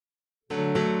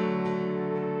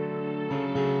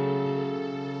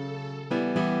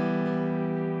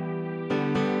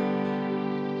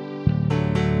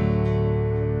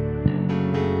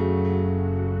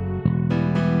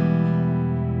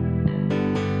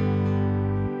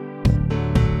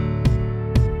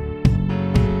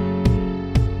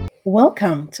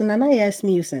Welcome to Nanaya's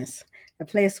Musings, a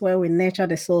place where we nurture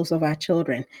the souls of our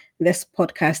children. This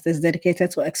podcast is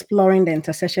dedicated to exploring the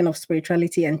intersection of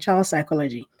spirituality and child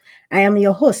psychology. I am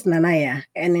your host, Nanaya,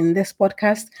 and in this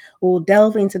podcast, we'll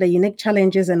delve into the unique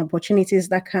challenges and opportunities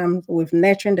that come with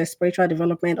nurturing the spiritual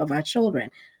development of our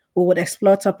children. We would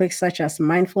explore topics such as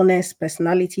mindfulness,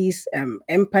 personalities,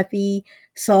 empathy,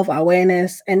 self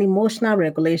awareness, and emotional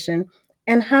regulation,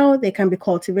 and how they can be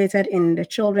cultivated in the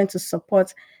children to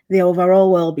support their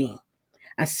overall well being.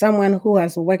 As someone who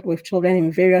has worked with children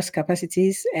in various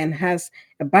capacities and has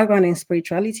a background in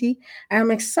spirituality, I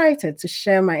am excited to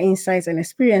share my insights and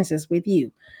experiences with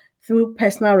you. Through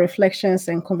personal reflections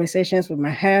and conversations with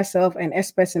my higher self and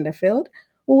experts in the field,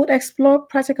 we would explore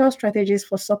practical strategies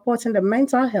for supporting the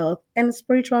mental health and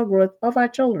spiritual growth of our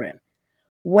children.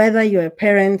 Whether you're a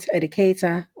parent,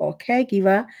 educator, or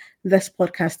caregiver, this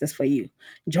podcast is for you.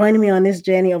 Join me on this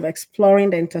journey of exploring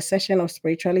the intersection of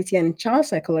spirituality and child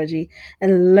psychology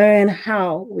and learn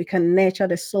how we can nurture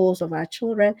the souls of our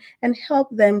children and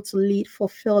help them to lead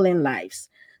fulfilling lives.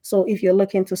 So, if you're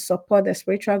looking to support the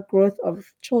spiritual growth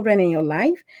of children in your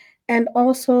life and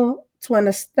also to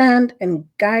understand and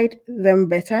guide them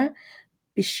better,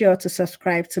 be sure to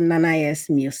subscribe to Nanaya's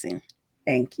Musing.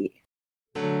 Thank you.